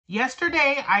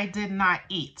Yesterday, I did not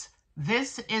eat.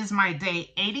 This is my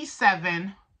day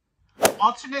 87,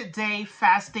 alternate day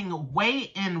fasting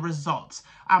weigh-in results.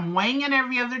 I'm weighing in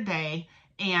every other day,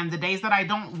 and the days that I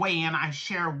don't weigh in, I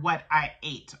share what I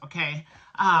ate, okay?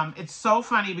 It's so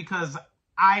funny because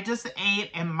I just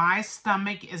ate and my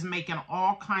stomach is making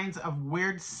all kinds of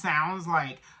weird sounds.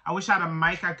 Like, I wish I had a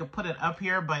mic I could put it up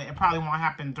here, but it probably won't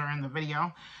happen during the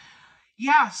video.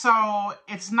 Yeah, so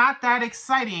it's not that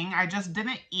exciting. I just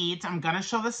didn't eat. I'm going to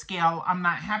show the scale. I'm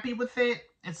not happy with it.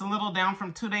 It's a little down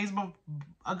from 2 days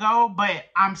ago, but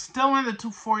I'm still in the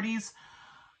 240s.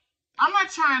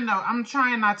 I'm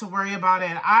trying not to worry about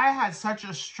it. I had such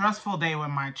a stressful day with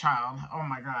my child. Oh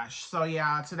my gosh. So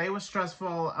yeah, today was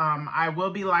stressful. I will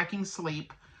be lacking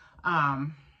sleep.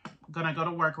 Gonna go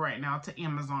to work right now to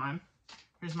Amazon.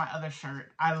 Here's my other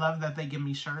shirt. I love that they give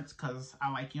me shirts because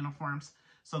I like uniforms.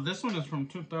 So this one is from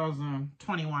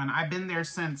 2021. I've been there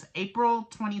since April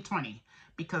 2020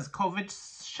 because COVID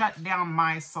shut down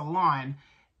my salon.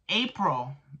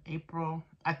 April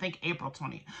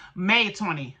 20, May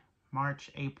 20, March,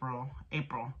 April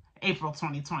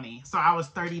 2020. So I was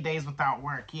 30 days without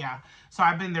work. Yeah. So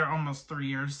I've been there almost 3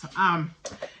 years.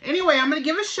 Anyway, I'm going to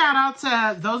give a shout out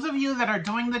to those of you that are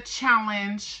doing the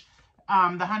challenge,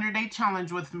 the 100-day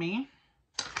challenge with me,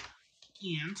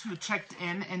 and who checked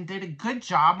in and did a good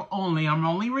job. I'm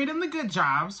only reading the good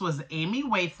jobs. Was Amy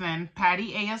Wathan,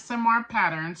 Patty ASMR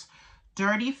Patterns,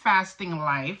 Dirty Fasting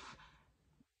Life,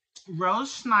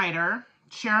 Rose Schneider,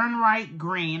 Sharon Wright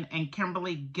Green, and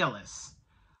Kimberly Gillis.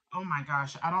 Oh my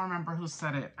gosh, I don't remember who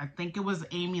said it. I think it was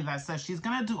Amy that said she's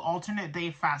going to do alternate day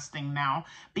fasting now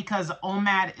because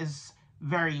OMAD is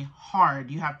very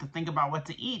hard. You have to think about what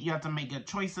to eat. You have to make good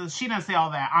choices. She didn't say all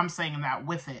that. I'm saying that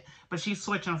with it. But she's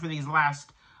switching for these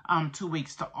last 2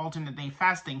 weeks to alternate day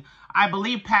fasting. I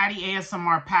believe Patty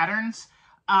ASMR Patterns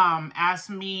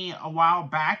asked me a while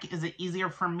back, is it easier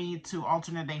for me to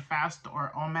alternate day fast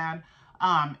or OMAD?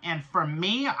 And for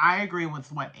me, I agree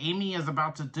with what Amy is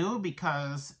about to do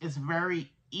because it's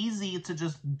very easy to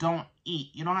just don't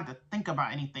eat. You don't have to think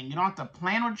about anything. You don't have to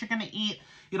plan what you're going to eat.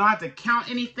 You don't have to count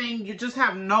anything. You just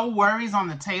have no worries on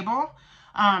the table.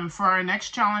 For our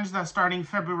next challenge that's starting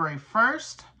February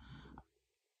 1st.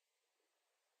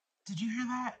 Did you hear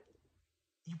that?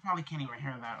 You probably can't even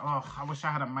hear that. Oh, I wish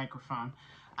I had a microphone.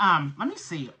 Let me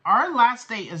see. Our last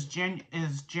day is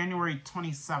January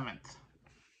 27th.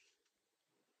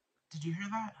 Did you hear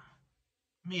that?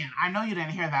 Man, I know you didn't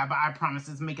hear that, but I promise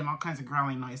it's making all kinds of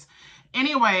growling noise.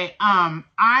 Anyway,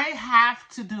 I have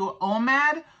to do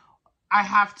OMAD. I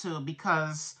have to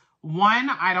because, one,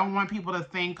 I don't want people to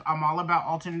think I'm all about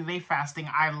alternate day fasting.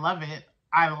 I love it.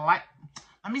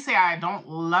 Let me say I don't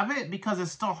love it because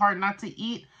it's still hard not to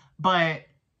eat, but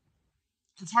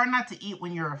it's hard not to eat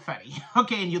when you're a fatty,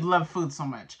 okay, and you love food so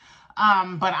much.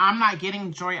 But I'm not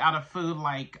getting joy out of food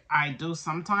like I do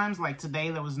sometimes. Like today,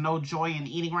 there was no joy in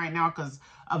eating right now because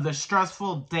of the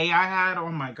stressful day I had. Oh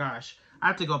my gosh. I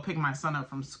have to go pick my son up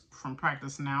from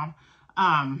practice now.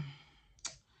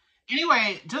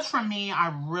 Anyway, just for me,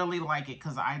 I really like it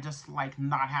because I just like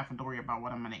not having to worry about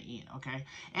what I'm going to eat, okay?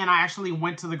 And I actually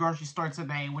went to the grocery store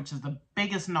today, which is the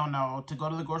biggest no-no, to go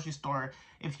to the grocery store.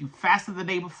 If you fasted the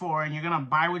day before and you're going to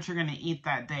buy what you're going to eat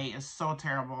that day, is so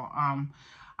terrible.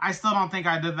 I still don't think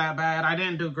I did that bad. I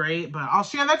didn't do great, but I'll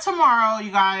share that tomorrow, you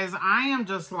guys. I am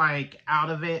just like out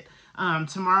of it.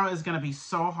 Tomorrow is going to be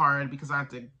so hard because I have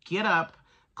to get up,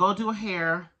 go do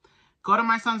hair, go to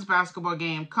my son's basketball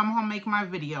game, come home, make my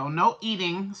video. No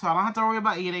eating, so I don't have to worry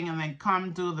about eating, and then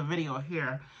come do the video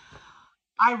here.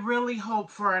 I really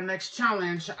hope for our next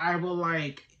challenge, I will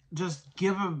like just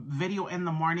give a video in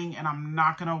the morning and I'm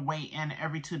not going to weigh in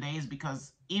every 2 days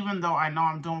because even though I know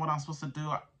I'm doing what I'm supposed to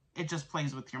do, it just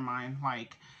plays with your mind.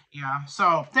 Like, yeah.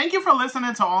 So thank you for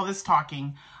listening to all this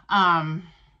talking. I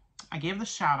gave the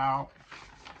shout out.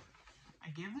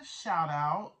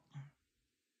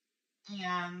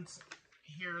 And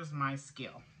here's my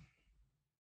scale.